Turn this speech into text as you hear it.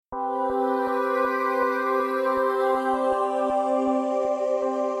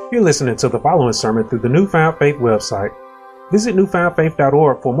You're listening to the following sermon through the New Found Faith website. Visit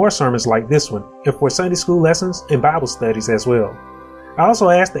newfoundfaith.org for more sermons like this one, and for Sunday school lessons and Bible studies as well. I also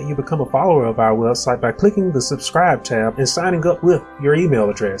ask that you become a follower of our website by clicking the subscribe tab and signing up with your email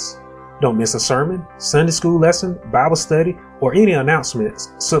address. Don't miss a sermon, Sunday school lesson, Bible study, or any announcements.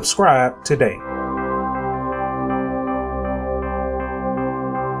 Subscribe today.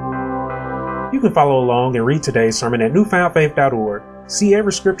 You can follow along and read today's sermon at newfoundfaith.org. See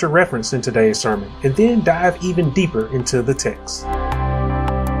every scripture referenced in today's sermon, and then dive even deeper into the text.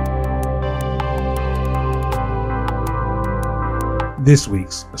 This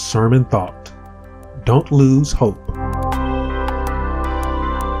week's sermon thought: don't lose hope.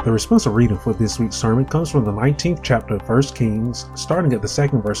 The responsive reading for this week's sermon comes from the 19th chapter of 1 Kings, starting at the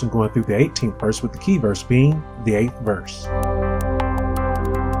 2nd verse and going through the 18th verse, with the key verse being the 8th verse.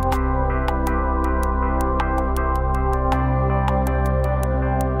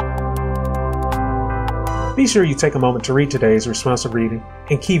 Be sure you take a moment to read today's responsive reading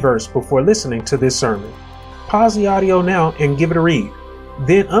and key verse before listening to this sermon. Pause the audio now and give it a read.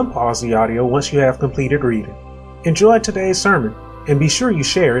 Then unpause the audio once you have completed reading. Enjoy today's sermon and be sure you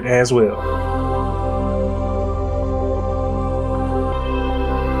share it as well.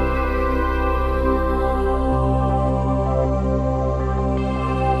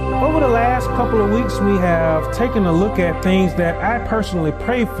 Over the last couple of weeks, we have taken a look at things that I personally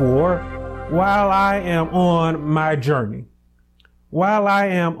pray for while I am on my journey, while I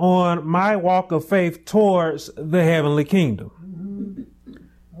am on my walk of faith towards the heavenly kingdom.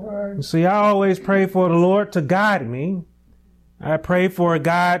 You see, I always pray for the Lord to guide me. I pray for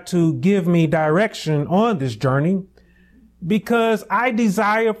God to give me direction on this journey because I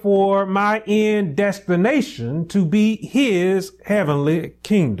desire for my end destination to be His heavenly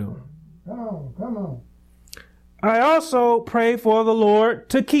kingdom. Come on. I also pray for the Lord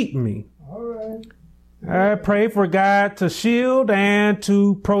to keep me. All right. I pray for God to shield and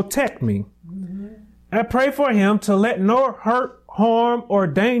to protect me. I pray for Him to let no hurt, harm, or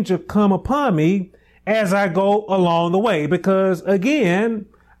danger come upon me as I go along the way, because again,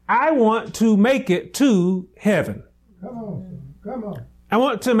 I want to make it to heaven. Come on. I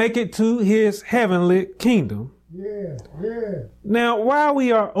want to make it to His heavenly kingdom. Yeah. Now, while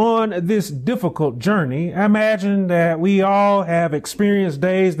we are on this difficult journey, I imagine that we all have experienced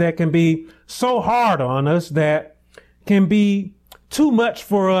days that can be so hard on us that can be too much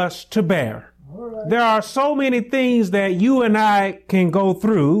for us to bear. All right. There are so many things that you and I can go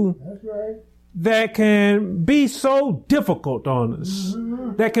through That's right. that can be so difficult on us,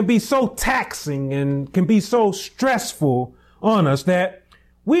 that can be so taxing and can be so stressful on us that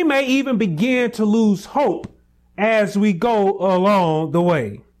we may even begin to lose hope as we go along the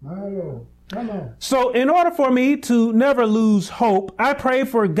way. My Lord. Come on. So in order for me to never lose hope, I pray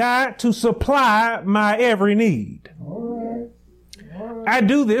for God to supply my every need. All right. I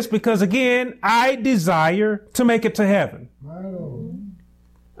do this because, again, I desire to make it to heaven. My Lord.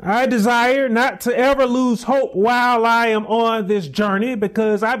 I desire not to ever lose hope while I am on this journey,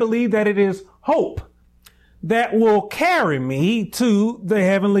 because I believe that it is hope that will carry me to the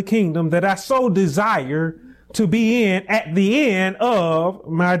heavenly kingdom that I so desire to be in at the end of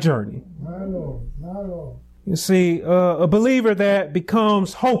my journey. My Lord. You see, a believer that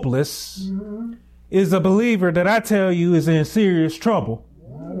becomes hopeless is a believer that I tell you is in serious trouble.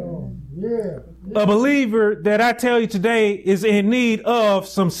 My Lord. Yeah. A believer that I tell you today is in need of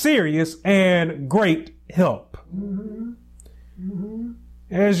some serious and great help.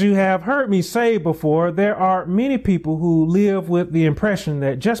 As you have heard me say before, there are many people who live with the impression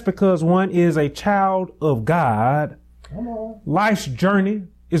that just because one is a child of God, Come on. life's journey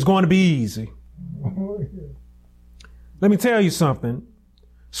is going to be easy. Oh, yeah. Let me tell you something.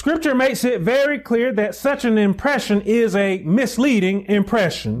 Scripture makes it very clear that such an impression is a misleading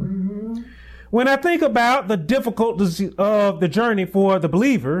impression. When I think about the difficulties of the journey for the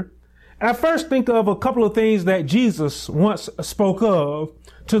believer, I first think of a couple of things that Jesus once spoke of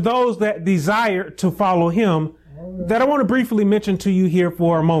to those that desire to follow Him that I want to briefly mention to you here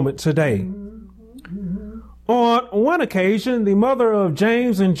for a moment today. On one occasion, the mother of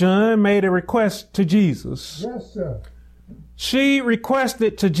James and John made a request to Jesus. Yes, sir. She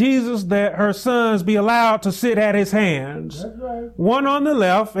requested to Jesus that her sons be allowed to sit at His hands, That's right. one on the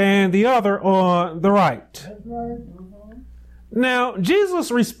left and the other on the right. That's right. Now, Jesus'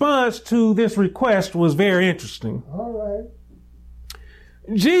 response to this request was very interesting. All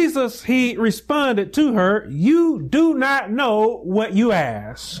right. Jesus, He responded to her, "You do not know what you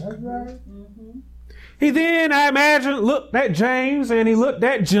ask." That's right. He then, I imagine, looked at James and he looked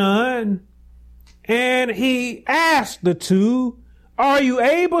at John and he asked the two, are you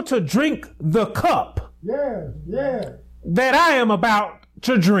able to drink the cup Yes, yes. that I am about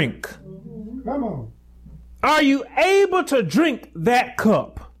to drink? Come on. Are you able to drink that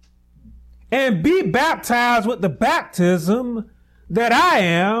cup and be baptized with the baptism that I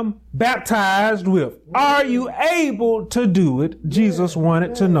am baptized with? Are you able to do it? Jesus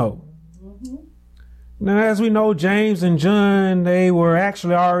wanted to know. Now, as we know, James and John, they were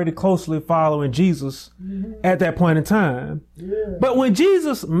actually already closely following Jesus at that point in time. But when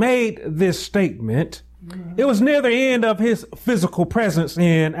Jesus made this statement, it was near the end of his physical presence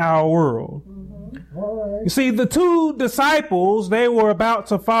in our world. All right. You see, the two disciples, they were about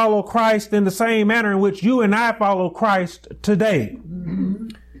to follow Christ in the same manner in which you and I follow Christ today.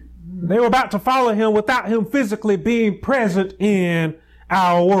 They were about to follow him without him physically being present in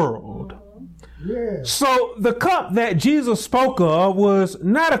our world. Yes. So the cup that Jesus spoke of was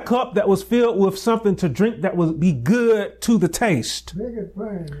not a cup that was filled with something to drink that would be good to the taste. Make it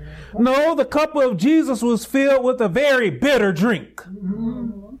plain, man. No, the cup of Jesus was filled with a very bitter drink.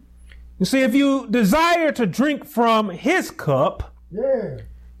 You see, if you desire to drink from his cup, Yeah.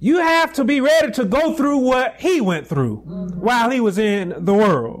 you have to be ready to go through what he went through while he was in the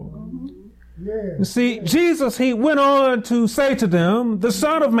world. You Yeah. see, Jesus, he went on to say to them, the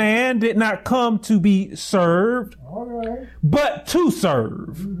Son of Man did not come to be served, All right. but to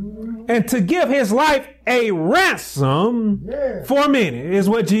serve, and to give his life a ransom Yeah. for many, is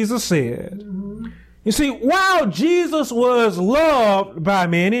what Jesus said. You see, while Jesus was loved by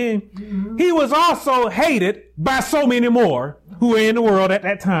many, he was also hated by so many more who were in the world at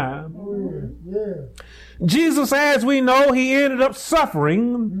that time. Oh, yeah. Yeah. Jesus, as we know, he ended up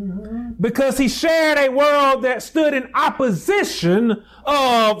suffering because he shared a world that stood in opposition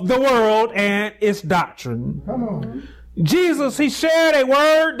of the world and its doctrine. Come on. Jesus, he shared a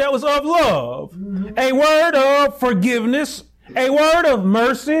word that was of love, a word of forgiveness, a word of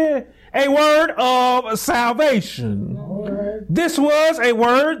mercy, a word of salvation. All right. This was a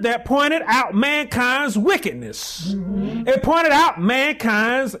word that pointed out mankind's wickedness. It pointed out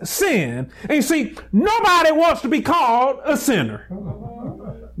mankind's sin. And you see, nobody wants to be called a sinner.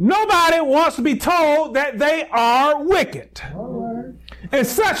 Nobody wants to be told that they are wicked. All right. And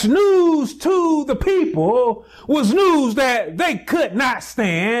such news to the people was news that they could not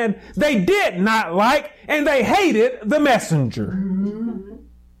stand, they did not like, and they hated the messenger.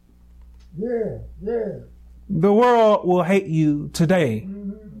 Yeah. Yeah. The world will hate you today.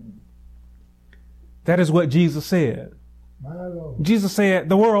 That is what Jesus said. My Lord. Jesus said,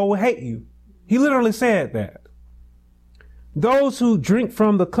 the world will hate you. He literally said that. Those who drink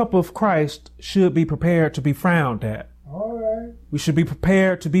from the cup of Christ should be prepared to be frowned at. All right. We should be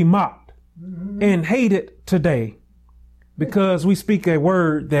prepared to be mocked and hated today because we speak a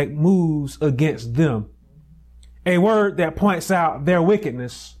word that moves against them. A word that points out their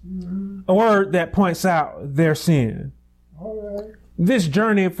wickedness. A word that points out their sin. All right. This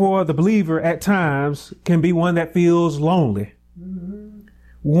journey for the believer at times can be one that feels lonely.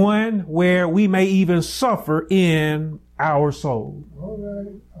 One where we may even suffer in our soul. All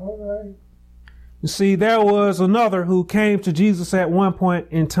right. All right. You see, there was another who came to Jesus at one point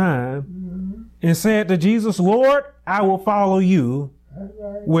in time and said to Jesus, Lord, I will follow you That's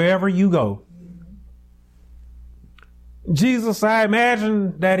right. wherever you go. Jesus, I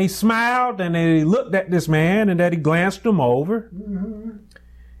imagine that he smiled and that he looked at this man and that he glanced him over.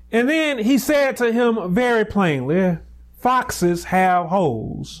 And then he said to him very plainly, foxes have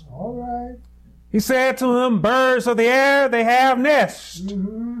holes. All right. He said to him, birds of the air, they have nests.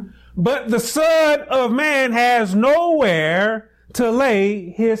 But the Son of Man has nowhere to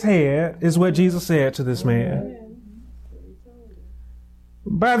lay his head, is what Jesus said to this man.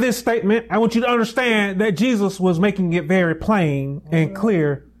 By this statement, I want you to understand that Jesus was making it very plain and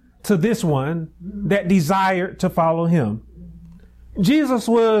clear to this one that desired to follow him. Jesus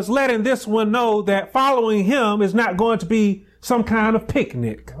was letting this one know that following him is not going to be some kind of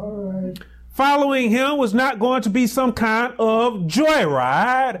picnic. All right. Following him was not going to be some kind of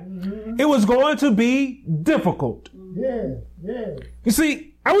joyride. It was going to be difficult. Yeah. Yeah. You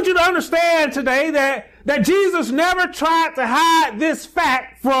see, I want you to understand today that Jesus never tried to hide this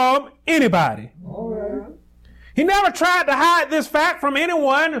fact from anybody. All right. He never tried to hide this fact from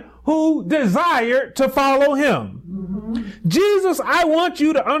anyone who desired to follow him. Jesus, I want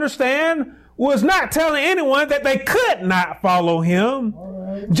you to understand, was not telling anyone that they could not follow him.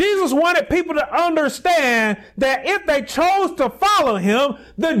 All right. Jesus wanted people to understand that if they chose to follow him,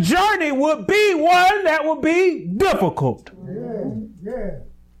 the journey would be one that would be difficult. Yeah. Yeah.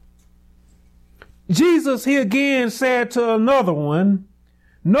 Jesus, he again said to another one,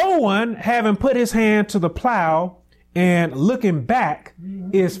 no one having put his hand to the plow and looking back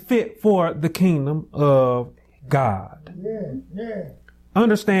is fit for the kingdom of God. Yes, yes,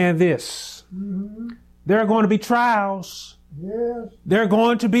 Understand this. There are going to be trials. yes, There are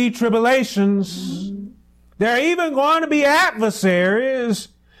going to be tribulations. There are even going to be adversaries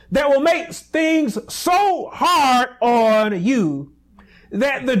that will make things so hard on you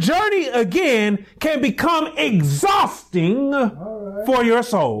that the journey again can become exhausting for your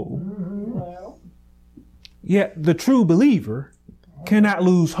soul. Yet the true believer cannot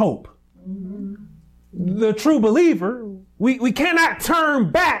lose hope. The true believer, we cannot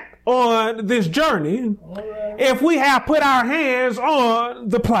turn back on this journey if we have put our hands on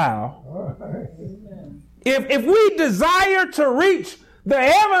the plow. all right. If we desire to reach the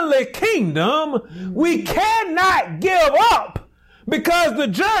heavenly kingdom, we cannot give up because the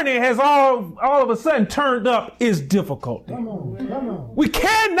journey has all of a sudden turned up its difficulty. Come on, come on.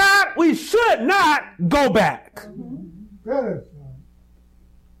 We should not go back. Better, son.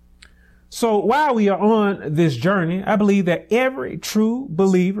 So while we are on this journey, I believe that every true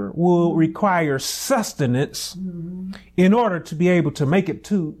believer will require sustenance in order to be able to make it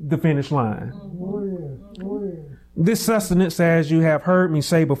to the finish line. Oh, yes, oh, yes. This sustenance, as you have heard me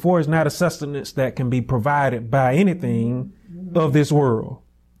say before, is not a sustenance that can be provided by anything of this world.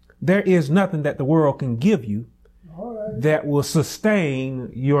 There is nothing that the world can give you All right. that will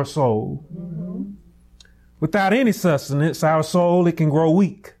sustain your soul. Without any sustenance, our soul, it can grow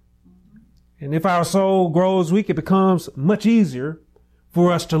weak. And if our soul grows weak, it becomes much easier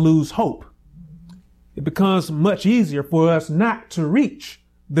for us to lose hope. It becomes much easier for us not to reach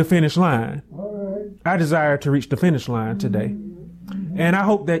the finish line. All right. I desire to reach the finish line today. And I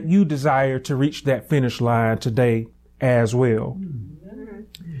hope that you desire to reach that finish line today as well.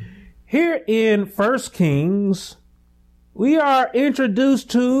 Here in 1 Kings, we are introduced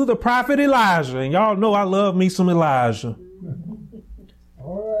to the prophet Elijah. And y'all know I love me some Elijah.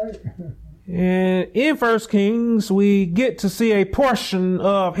 All right. And in 1 Kings, we get to see a portion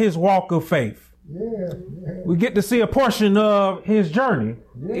of his walk of faith. Yes, yes, We get to see a portion of his journey,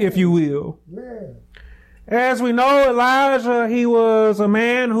 if you will. yes. As we know, Elijah, he was a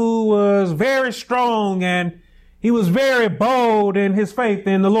man who was very strong and he was very bold in his faith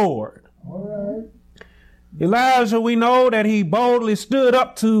in the Lord. All right. Elijah, we know that he boldly stood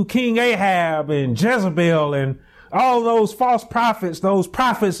up to King Ahab and Jezebel and all those false prophets, those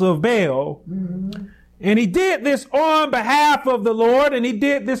prophets of Baal. And he did this on behalf of the Lord, and he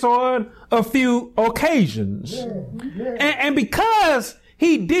did this on a few occasions. And because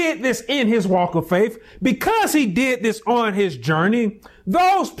he did this in his walk of faith, because he did this on his journey,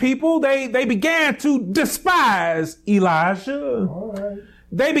 those people, they began to despise Elijah. All right.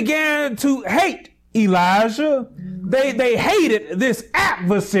 They began to hate Elijah. They hated this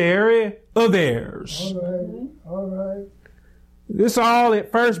adversary of theirs. All right. All right. This all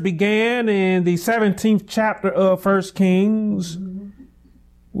at first began in the 17th chapter of 1 Kings,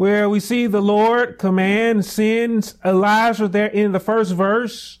 where we see the Lord sends Elijah there in the first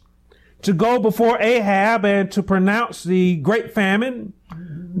verse to go before Ahab and to pronounce the great famine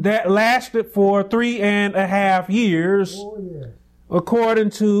that lasted for 3.5 years, Oh, yes. according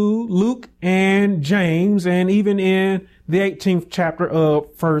to Luke and James, and even in the 18th chapter of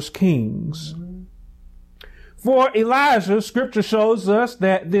 1 Kings. For Elijah, scripture shows us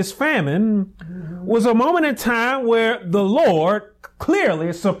that this famine was a moment in time where the Lord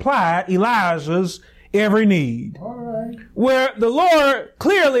clearly supplied Elijah's every need. All right. Where the Lord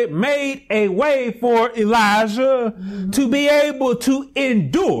clearly made a way for Elijah to be able to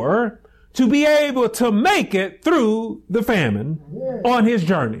endure, to be able to make it through the famine on his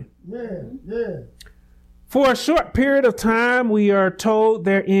journey. Yes, yes. For a short period of time, we are told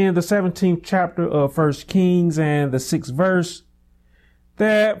there in the 17th chapter of 1 Kings and the 6th verse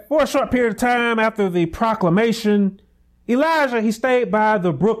that for a short period of time after the proclamation, Elijah, he stayed by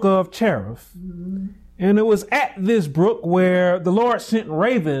the brook of Cherith. And it was at this brook where the Lord sent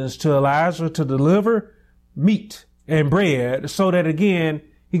ravens to Elijah to deliver meat and bread so that again,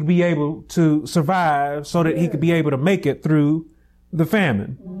 he could be able to survive, so that he could be able to make it through the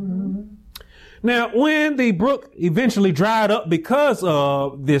famine. Now, when the brook eventually dried up because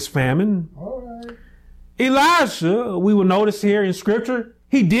of this famine, All right. Elijah, we will notice here in scripture,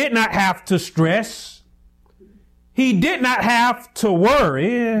 he did not have to stress. He did not have to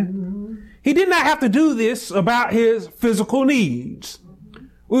worry. He did not have to do this about his physical needs.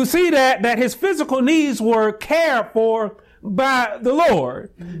 We'll see that his physical needs were cared for by the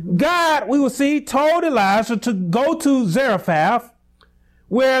Lord. God, we will see, told Elijah to go to Zarephath,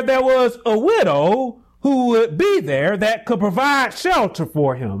 where there was a widow who would be there that could provide shelter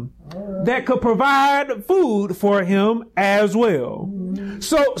for him. that could provide food for him as well.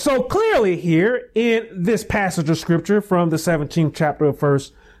 So clearly here in this passage of scripture from the 17th chapter of 1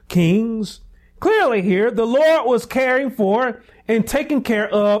 Kings, clearly here the Lord was caring for and taking care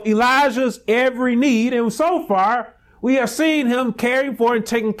of Elijah's every need. And so far we have seen him caring for and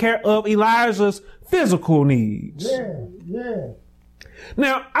taking care of Elijah's physical needs. Yeah.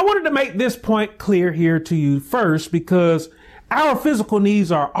 Now, I wanted to make this point clear here to you first because our physical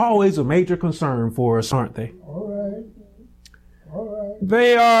needs are always a major concern for us, aren't they? All right.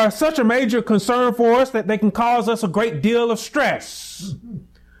 They are such a major concern for us that they can cause us a great deal of stress,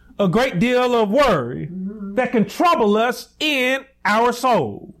 a great deal of worry that can trouble us in our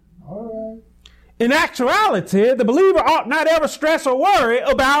soul. All right. In actuality, the believer ought not ever stress or worry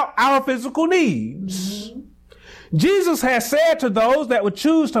about our physical needs. Jesus has said to those that would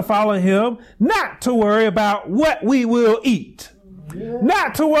choose to follow him not to worry about what we will eat,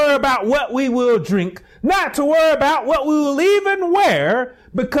 not to worry about what we will drink, not to worry about what we will even wear,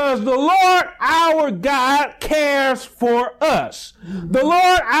 because the Lord our God cares for us. The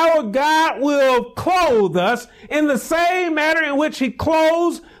Lord our God will clothe us in the same manner in which he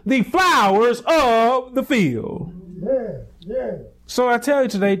clothes the flowers of the field. Yeah. So I tell you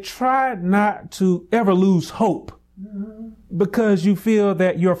today, try not to ever lose hope because you feel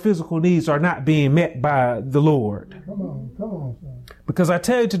that your physical needs are not being met by the Lord. Come on, son. Because I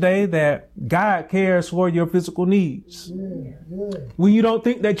tell you today that God cares for your physical needs. Yeah. When you don't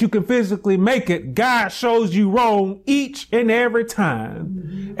think that you can physically make it, God shows you wrong each and every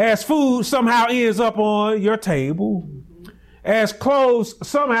time. As food somehow ends up on your table, as clothes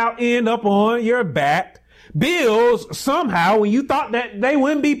somehow end up on your back, bills somehow, when you thought that they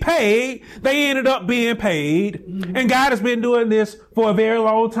wouldn't be paid, they ended up being paid. And God has been doing this for a very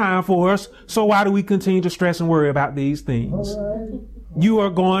long time for us. So why do we continue to stress and worry about these things? All right. You are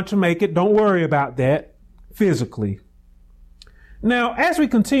going to make it. Don't worry about that physically. Now, as we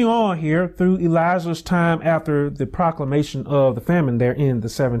continue on here through Elijah's time after the proclamation of the famine there in the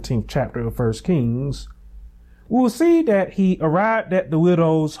 17th chapter of 1 Kings, we'll see that he arrived at the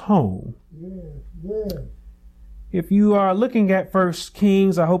widow's home. Yeah. If you are looking at 1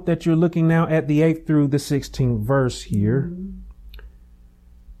 Kings, I hope that you're looking now at the 8th through the 16th verse here.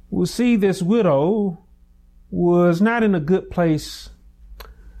 We'll see this widow was not in a good place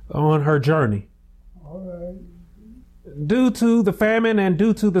on her journey. All right. Due to the famine and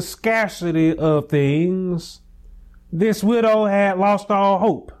due to the scarcity of things, this widow had lost all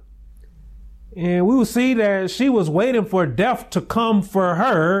hope. And we will see that she was waiting for death to come for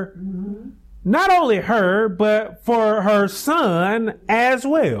her. Not only her, but for her son as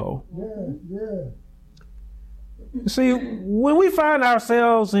well. Yeah. See, when we find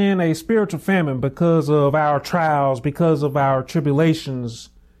ourselves in a spiritual famine because of our trials, because of our tribulations,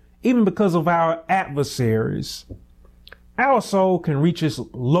 even because of our adversaries, our soul can reach its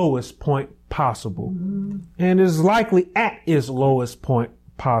lowest point possible and is likely at its lowest point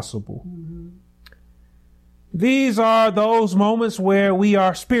possible. These are those moments where we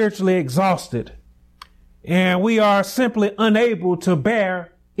are spiritually exhausted and we are simply unable to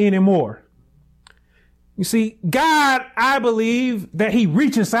bear anymore. You see, God, I believe that he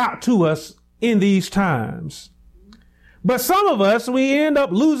reaches out to us in these times. But some of us, we end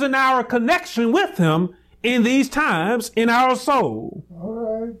up losing our connection with him in these times in our soul.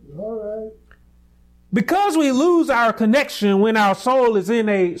 All right. Because we lose our connection when our soul is in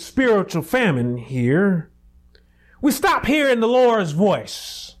a spiritual famine here, we stop hearing the Lord's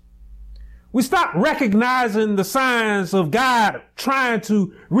voice. We stop recognizing the signs of God trying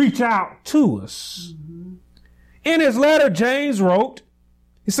to reach out to us. In his letter, James wrote,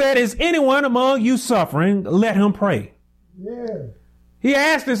 he said, "Is anyone among you suffering? Let him pray." Yeah. He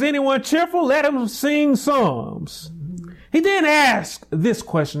asked, "Is anyone cheerful? Let him sing psalms." He then asked this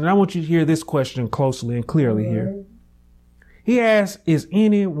question, and I want you to hear this question closely and clearly here. He asked, "Is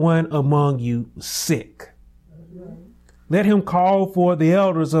anyone among you sick? Let him call for the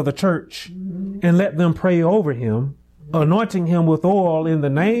elders of the church and let them pray over him, anointing him with oil in the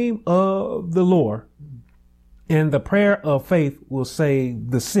name of the Lord. And the prayer of faith will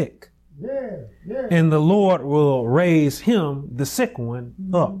save the sick. Yeah. And the Lord will raise him, the sick one,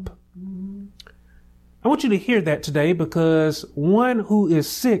 up." I want you to hear that today, because one who is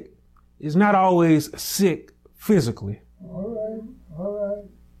sick is not always sick physically. All right.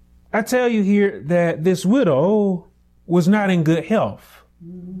 I tell you here that this widow was not in good health.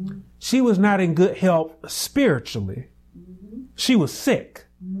 She was not in good health spiritually. She was sick.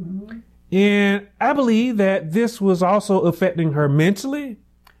 And I believe that this was also affecting her mentally.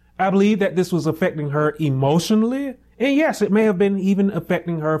 I believe that this was affecting her emotionally And yes, it may have been even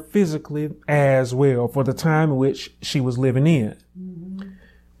affecting her physically as well for the time in which she was living in.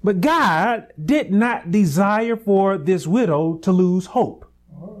 But God did not desire for this widow to lose hope.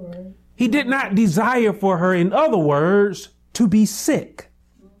 All right. He did not desire for her, in other words, to be sick.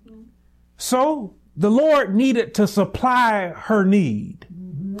 So the Lord needed to supply her need.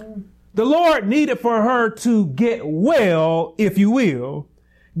 The Lord needed for her to get well, if you will.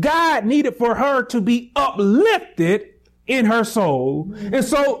 God needed for her to be uplifted in her soul. And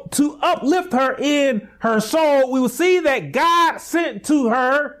so to uplift her in her soul, we will see that God sent to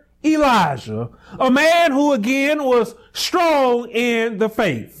her Elijah, a man who again was strong in the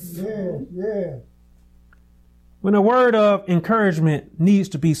faith. Yes, yes. When a word of encouragement needs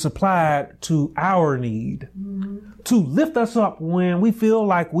to be supplied to our need, to lift us up when we feel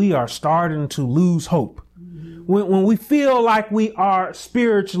like we are starting to lose hope, when we feel like we are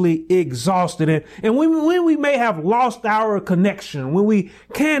spiritually exhausted, and when we may have lost our connection, when we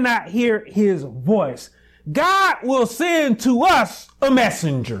cannot hear his voice, God will send to us a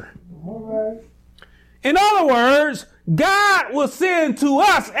messenger. All right. In other words, God will send to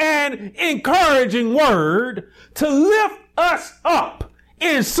us an encouraging word to lift us up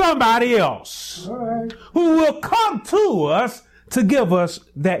in somebody else All right. who will come to us to give us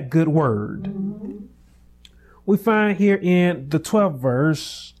that good word. We find here in the 12th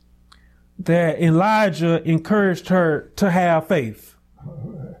verse that Elijah encouraged her to have faith.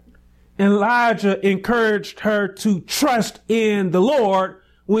 Elijah encouraged her to trust in the Lord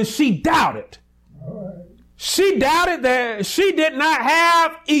when she doubted. She doubted that she did not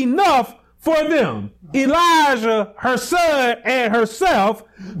have enough for them, Elijah, her son, and herself,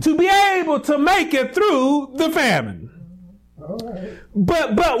 to be able to make it through the famine.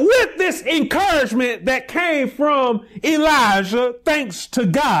 But with this encouragement that came from Elijah, thanks to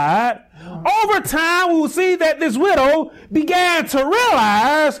God, over time we will see that this widow began to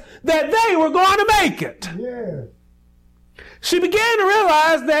realize that they were going to make it. Yes. She began to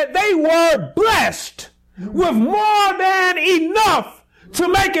realize that they were blessed with more than enough to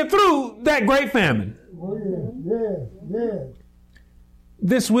make it through that great famine. Oh, yes, yes, yes.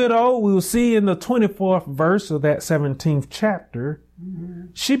 This widow, we will see in the 24th verse of that 17th chapter,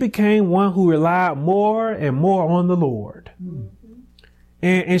 she became one who relied more and more on the Lord.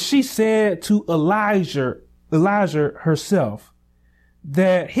 And she said to Elijah herself,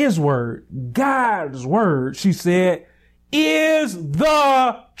 that his word, God's word, she said, is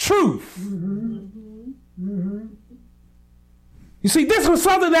the truth. You see, this was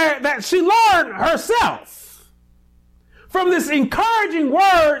something that she learned herself from this encouraging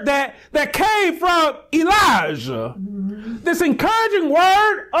word that came from Elijah. This encouraging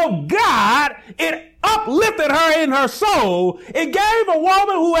word of God, it uplifted her in her soul. It gave a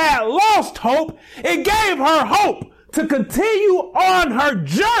woman who had lost hope, it gave her hope to continue on her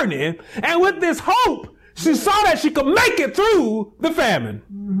journey. And with this hope, she saw that she could make it through the famine.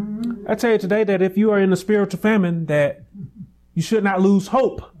 I tell you today that if you are in a spiritual famine, that you should not lose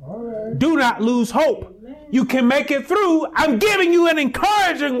hope. All right. Do not lose hope. You can make it through. I'm giving you an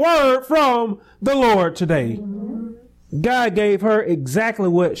encouraging word from the Lord today. God gave her exactly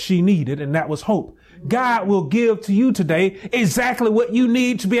what she needed, and that was hope. God will give to you today exactly what you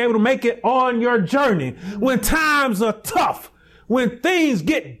need to be able to make it on your journey. When times are tough, when things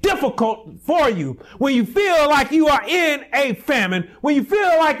get difficult for you, when you feel like you are in a famine, when you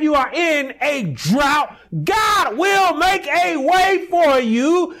feel like you are in a drought, God will make a way for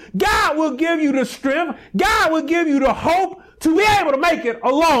you. God will give you the strength. God will give you the hope to be able to make it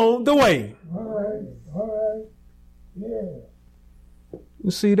along the way. All right. All right. Yeah.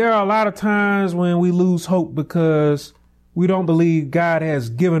 You see, there are a lot of times when we lose hope because we don't believe God has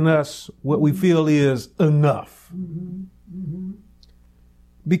given us what we feel is enough.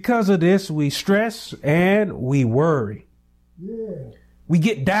 Because of this, we stress and we worry. Yeah. We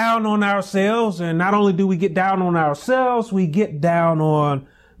get down on ourselves, and not only do we get down on ourselves, we get down on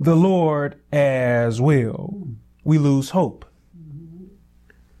the Lord as well. We lose hope.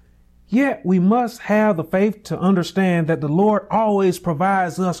 Yet we must have the faith to understand that the Lord always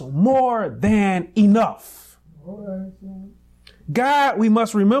provides us more than enough. All right, son. God, we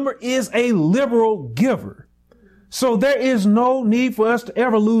must remember, is a liberal giver. So there is no need for us to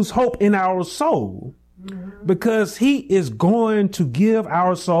ever lose hope in our soul, because he is going to give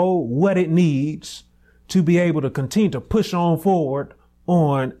our soul what it needs to be able to continue to push on forward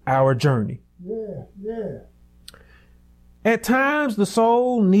on our journey. Yeah. Yeah. At times, the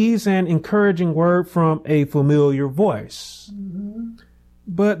soul needs an encouraging word from a familiar voice.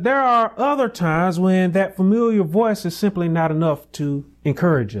 But there are other times when that familiar voice is simply not enough to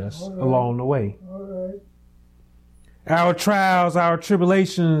encourage us along the way. All right. Our trials, our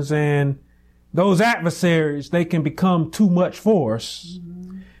tribulations, and those adversaries, they can become too much for us.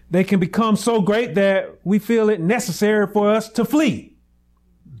 They can become so great that we feel it necessary for us to flee,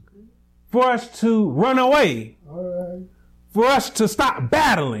 for us to run away, All right. for us to stop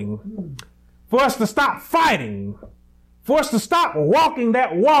battling, for us to stop fighting, for us to stop walking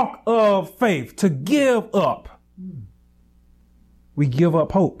that walk of faith, to give up. We give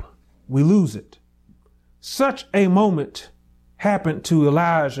up hope. We lose it. Such a moment happened to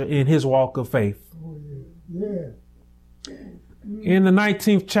Elijah in his walk of faith. Oh, yeah. Yeah. In the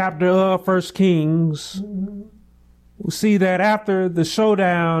 19th chapter of 1 Kings, we see that after the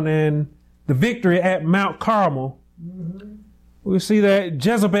showdown and the victory at Mount Carmel, we see that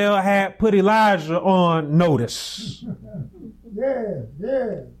Jezebel had put Elijah on notice. Yeah.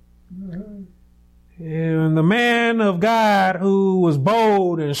 Yeah. And the man of God who was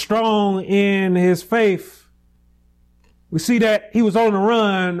bold and strong in his faith, we see that he was on the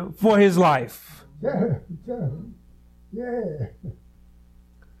run for his life. Yeah. Yeah.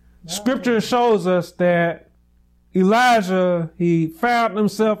 Scripture shows us that Elijah, he found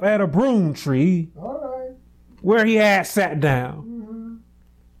himself at a broom tree All right. where he had sat down.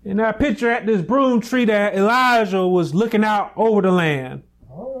 And I picture at this broom tree that Elijah was looking out over the land,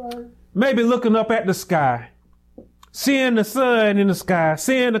 All right. maybe looking up at the sky, seeing the sun in the sky,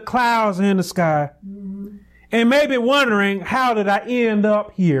 seeing the clouds in the sky, and maybe wondering, how did I end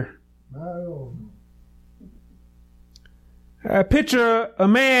up here? My Lord. I picture a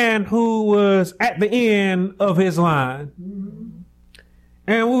man who was at the end of his line.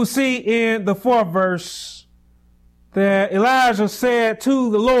 And we'll see in the 4th verse that Elijah said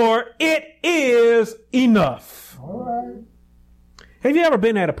to the Lord, "It is enough." All right. Have you ever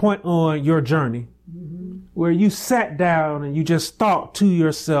been at a point on your journey where you sat down and you just thought to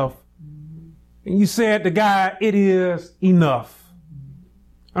yourself and you said to God, "It is enough"?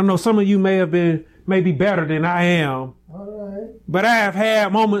 I know some of you may be better than I am, All right. but I have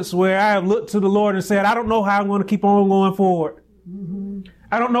had moments where I have looked to the Lord and said, I don't know how I'm going to keep on going forward.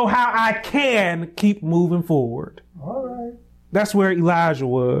 I don't know how I can keep moving forward. All right. That's where Elijah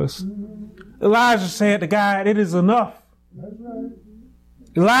was. Elijah said to God, "It is enough." That's right.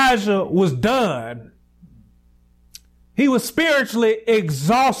 Elijah was done. He was spiritually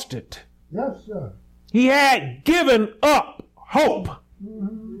exhausted. Yes, sir. He had given up hope.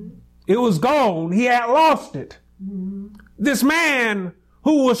 It was gone. He had lost it. This man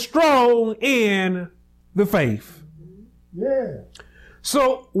who was strong in the faith. Yeah.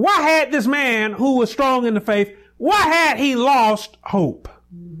 So why had this man who was strong in the faith, why had he lost hope?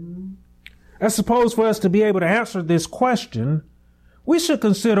 I suppose for us to be able to answer this question, we should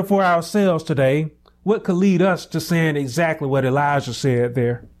consider for ourselves today what could lead us to saying exactly what Elijah said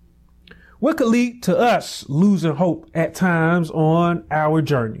there. What could lead to us losing hope at times on our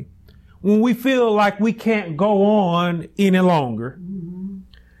journey when we feel like we can't go on any longer?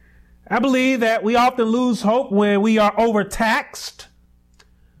 I believe that we often lose hope when we are overtaxed.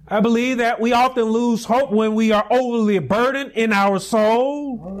 I believe that we often lose hope when we are overly burdened in our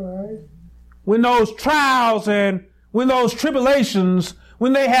soul. All right. When those trials and when those tribulations,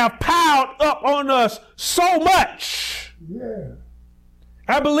 when they have piled up on us so much. Yeah.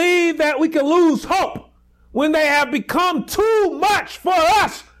 I believe that we can lose hope when they have become too much for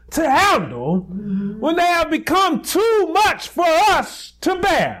us to handle, when they have become too much for us to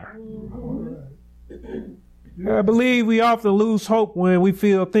bear. I believe we often lose hope when we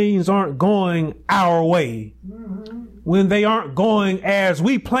feel things aren't going our way, when they aren't going as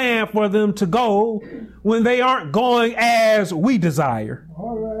we plan for them to go, when they aren't going as we desire.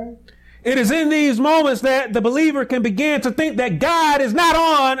 All right. It is in these moments that the believer can begin to think that God is not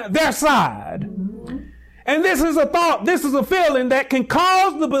on their side. And this is a thought, this is a feeling that can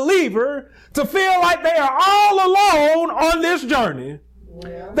cause the believer to feel like they are all alone on this journey.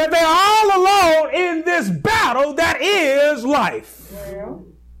 Yeah. That they are all alone in this battle that is life. Yeah.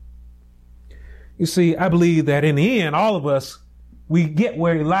 You see, I believe that in the end, all of us, we get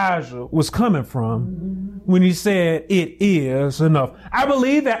where Elijah was coming from when he said, "It is enough." I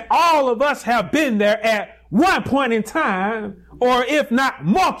believe that all of us have been there at one point in time, or if not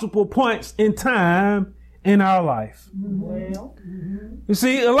multiple points in time in our life. Well. You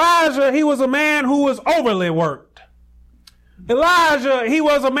see, Elijah, he was a man who was overly worked. Elijah, he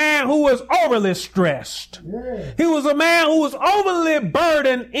was a man who was overly stressed. Yeah. He was a man who was overly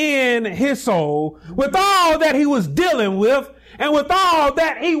burdened in his soul with all that he was dealing with and with all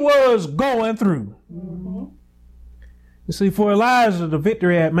that he was going through. You see, for Elijah, the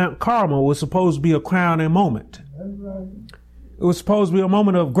victory at Mount Carmel was supposed to be a crowning moment. That's right. It was supposed to be a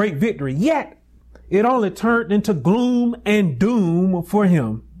moment of great victory. Yet, it only turned into gloom and doom for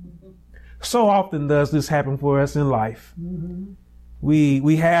him. So often does this happen for us in life.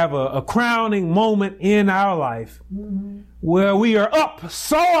 We have a crowning moment in our life where we are up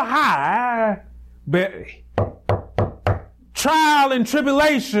so high, but trial and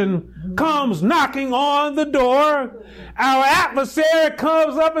tribulation comes knocking on the door. Our adversary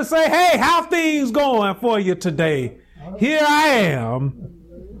comes up and say, hey, how things going for you today? Here I am.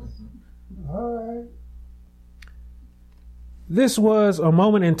 All right. This was a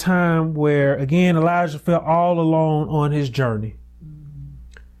moment in time where, again, Elijah felt all alone on his journey.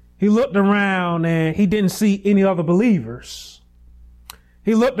 He looked around and he didn't see any other believers.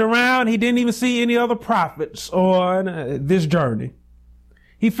 He looked around, he didn't even see any other prophets on this journey.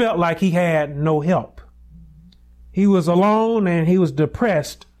 He felt like he had no help. He was alone and he was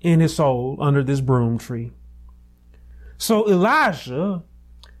depressed in his soul under this broom tree. So Elijah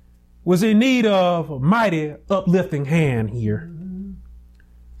was in need of a mighty uplifting hand here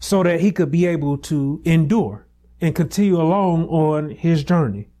so that he could be able to endure and continue along on his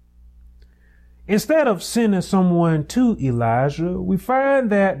journey. Instead of sending someone to Elijah, we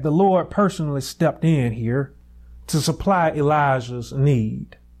find that the Lord personally stepped in here to supply Elijah's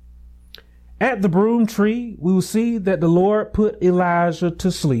need. At the broom tree, we will see that the Lord put Elijah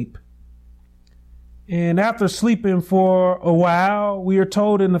to sleep. And after sleeping for a while, we are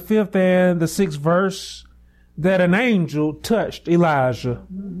told in the 5th and the 6th verse that an angel touched Elijah.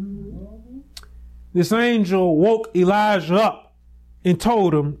 This angel woke Elijah up and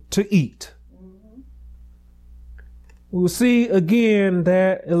told him to eat. We will see again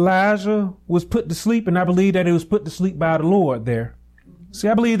that Elijah was put to sleep, and I believe that he was put to sleep by the Lord there. See,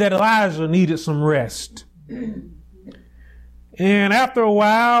 I believe that Elijah needed some rest. And after a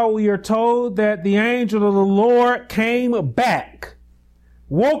while, we are told that the angel of the Lord came back,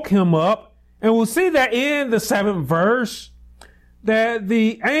 woke him up, and we'll see that in the 7th verse, that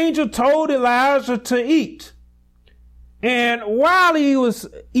the angel told Elijah to eat. And while he was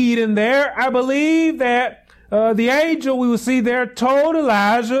eating there, I believe that the angel we will see there told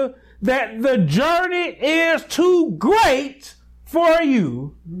Elijah that the journey is too great for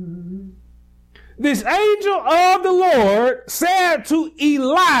you. This angel of the Lord said to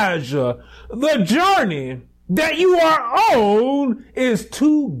Elijah, the journey that you are on is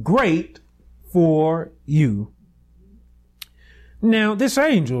too great for you. Now, this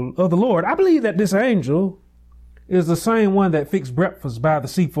angel of the Lord, I believe that this angel is the same one that fixed breakfast by the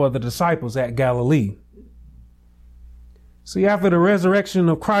sea for the disciples at Galilee. See, after the resurrection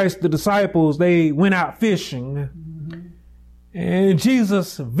of Christ, the disciples, they went out fishing. And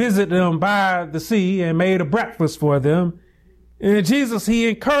Jesus visited them by the sea and made a breakfast for them. And Jesus, he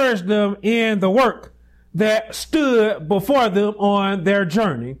encouraged them in the work that stood before them on their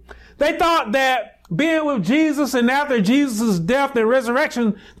journey. They thought that being with Jesus and after Jesus' death and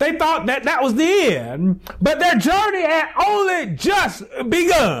resurrection, they thought that that was the end. But their journey had only just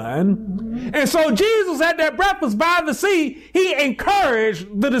begun. And so Jesus at that breakfast by the sea, he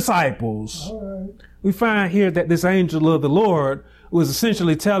encouraged the disciples. We find here that this angel of the Lord was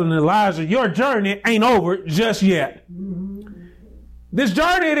essentially telling Elijah, your journey ain't over just yet. This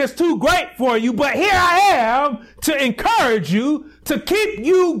journey is too great for you, but here I am to encourage you, to keep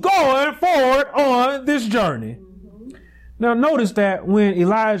you going forward on this journey. Now notice that when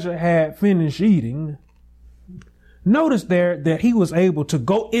Elijah had finished eating, notice there that he was able to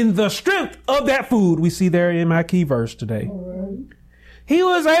go in the strength of that food we see there in my key verse today. He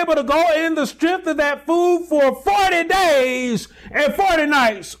was able to go in the strength of that food for 40 days and 40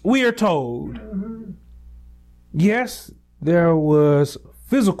 nights, we are told. Yes, there was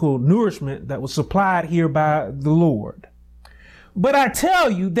physical nourishment that was supplied here by the Lord. But I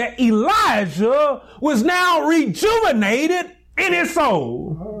tell you that Elijah was now rejuvenated in his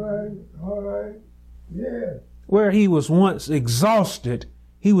soul. All right. Yeah. Where he was once exhausted,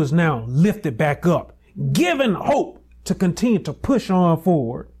 he was now lifted back up, given hope to continue to push on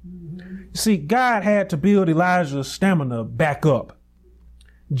forward. See, God had to build Elijah's stamina back up,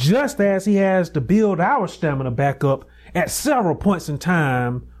 just as he has to build our stamina back up at several points in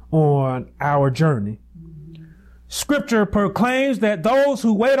time on our journey. Scripture proclaims that those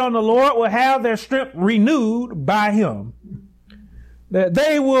who wait on the Lord will have their strength renewed by him, that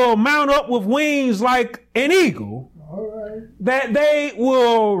they will mount up with wings like an eagle, that they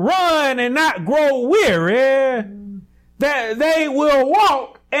will run and not grow weary, that they will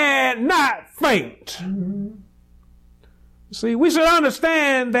walk and not faint. See, we should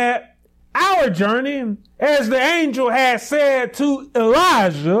understand that our journey, as the angel had said to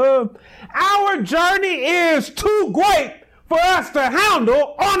Elijah, our journey is too great for us to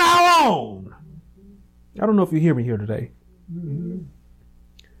handle on our own. I don't know if you hear me here today.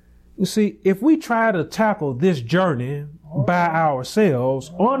 You see, if we try to tackle this journey by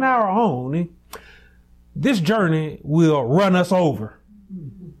ourselves on our own, this journey will run us over.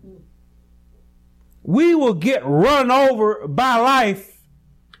 We will get run over by life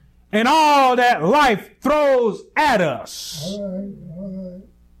and all that life throws at us. All right.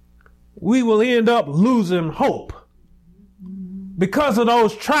 We will end up losing hope because of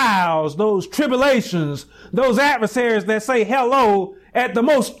those trials, those tribulations, those adversaries that say hello at the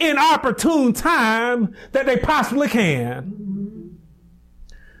most inopportune time that they possibly can.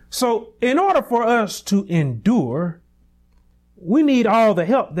 So in order for us to endure, we need all the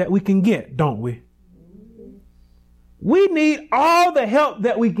help that we can get, don't we? We need all the help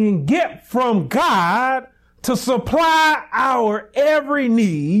that we can get from God to supply our every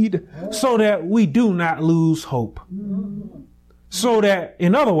need so that we do not lose hope. So that,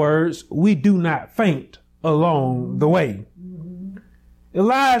 in other words, we do not faint along the way.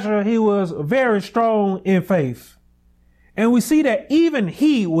 Elijah, he was very strong in faith. And we see that even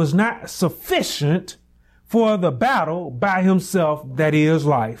he was not sufficient for the battle by himself, that is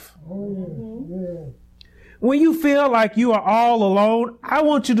life. When you feel like you are all alone, I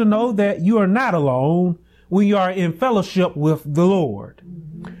want you to know that you are not alone when you are in fellowship with the Lord.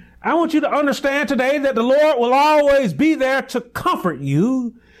 I want you to understand today that the Lord will always be there to comfort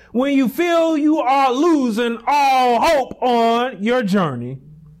you when you feel you are losing all hope on your journey.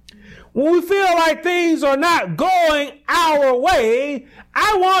 When we feel like things are not going our way,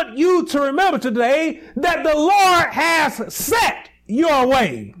 I want you to remember today that the Lord has set your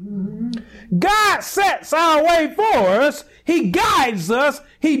way. God sets our way for us. He guides us.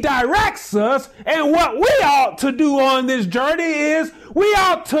 He directs us. And what we ought to do on this journey is we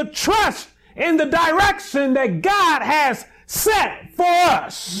ought to trust in the direction that God has set for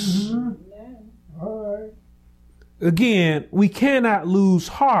us. All right. Again, we cannot lose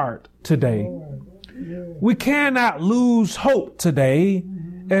heart today. We cannot lose hope today,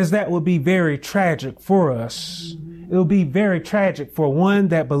 as that would be very tragic for us. It will be very tragic for one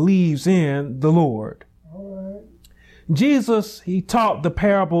that believes in the Lord. Jesus, he taught the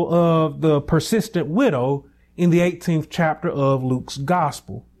parable of the persistent widow in the 18th chapter of Luke's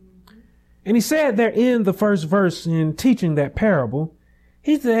gospel. And he said there in the first verse in teaching that parable,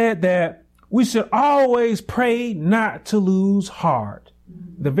 he said that we should always pray not to lose heart.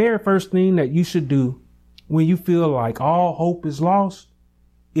 The very first thing that you should do when you feel like all hope is lost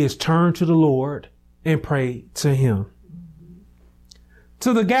is turn to the Lord and pray to him.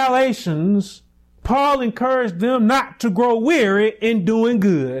 To the Galatians, Paul encouraged them not to grow weary in doing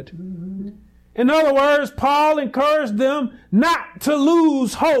good. In other words, Paul encouraged them not to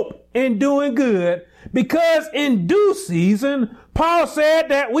lose hope in doing good, because in due season, Paul said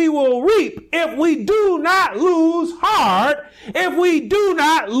that we will reap if we do not lose heart, if we do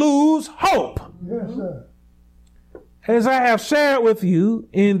not lose hope. Yes, sir. As I have shared with you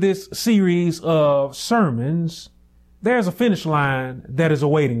in this series of sermons, there's a finish line that is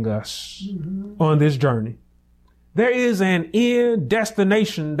awaiting us on this journey. There is an end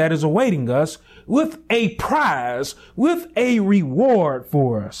destination that is awaiting us with a prize, with a reward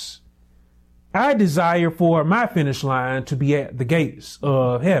for us. I desire for my finish line to be at the gates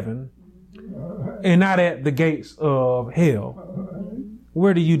of heaven and not at the gates of hell.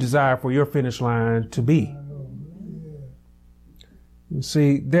 Where do you desire for your finish line to be? You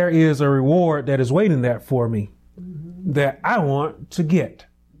see, there is a reward that is waiting there for me that I want to get.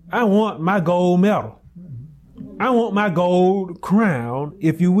 I want my gold medal. I want my gold crown,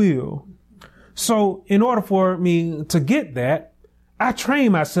 if you will. So in order for me to get that, I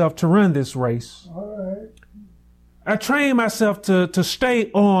train myself to run this race. All right. I train myself to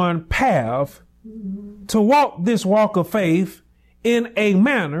stay on path, to walk this walk of faith in a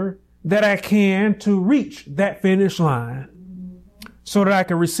manner that I can to reach that finish line, so that I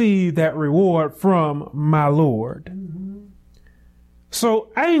can receive that reward from my Lord.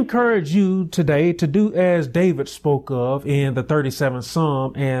 So I encourage you today to do as David spoke of in the 37th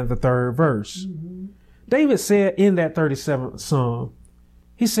Psalm and the 3rd verse. David said in that 37th Psalm,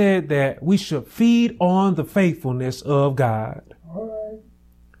 he said that we should feed on the faithfulness of God. All right.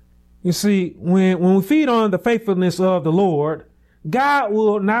 You see, when we feed on the faithfulness of the Lord, God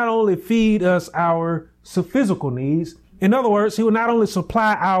will not only feed us our physical needs. In other words, he will not only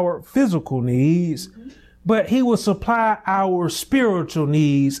supply our physical needs, but he will supply our spiritual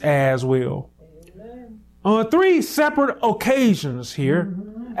needs as well. Amen. On 3 separate occasions here,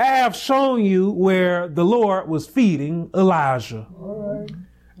 I have shown you where the Lord was feeding Elijah. All right.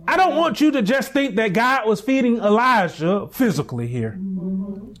 I don't want you to just think that God was feeding Elijah physically here.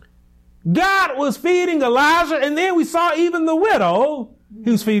 God was feeding Elijah, and then we saw even the widow,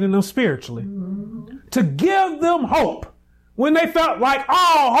 he was feeding them spiritually to give them hope when they felt like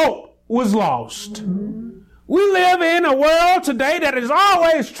all hope was lost. We live in a world today that is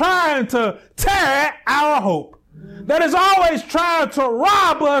always trying to tear our hope, that is always trying to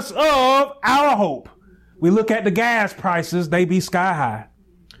rob us of our hope. We look at the gas prices, they be sky high.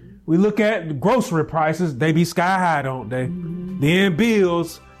 We look at the grocery prices, they be sky high, don't they? Then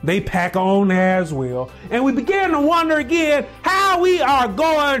bills, they pack on as well. And we begin to wonder again how we are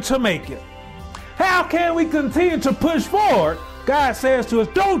going to make it. How can we continue to push forward? God says to us,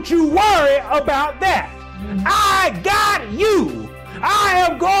 don't you worry about that. I got you. I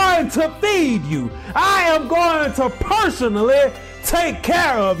am going to feed you. I am going to personally take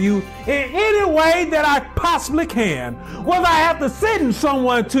care of you in any way that I possibly can. Whether I have to send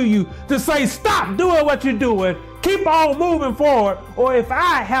someone to you to say, stop doing what you're doing, keep on moving forward, or if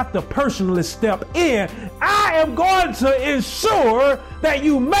I have to personally step in, I am going to ensure that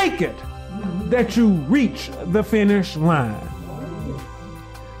you make it, that you reach the finish line.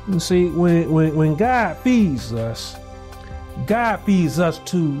 You see, when God feeds us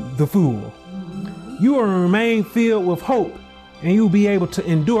to the full. You will remain filled with hope, and you'll be able to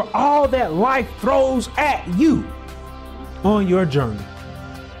endure all that life throws at you on your journey.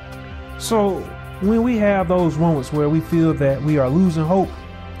 So when we have those moments where we feel that we are losing hope,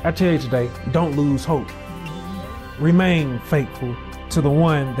 I tell you today, don't lose hope. Remain faithful to the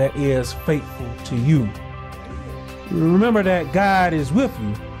one that is faithful to you. Remember that God is with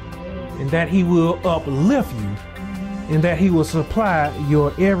you, and that he will uplift you, and that he will supply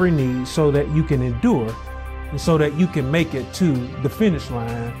your every need so that you can endure and so that you can make it to the finish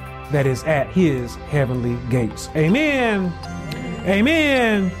line that is at his heavenly gates. Amen.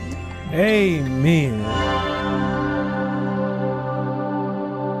 Amen. Amen.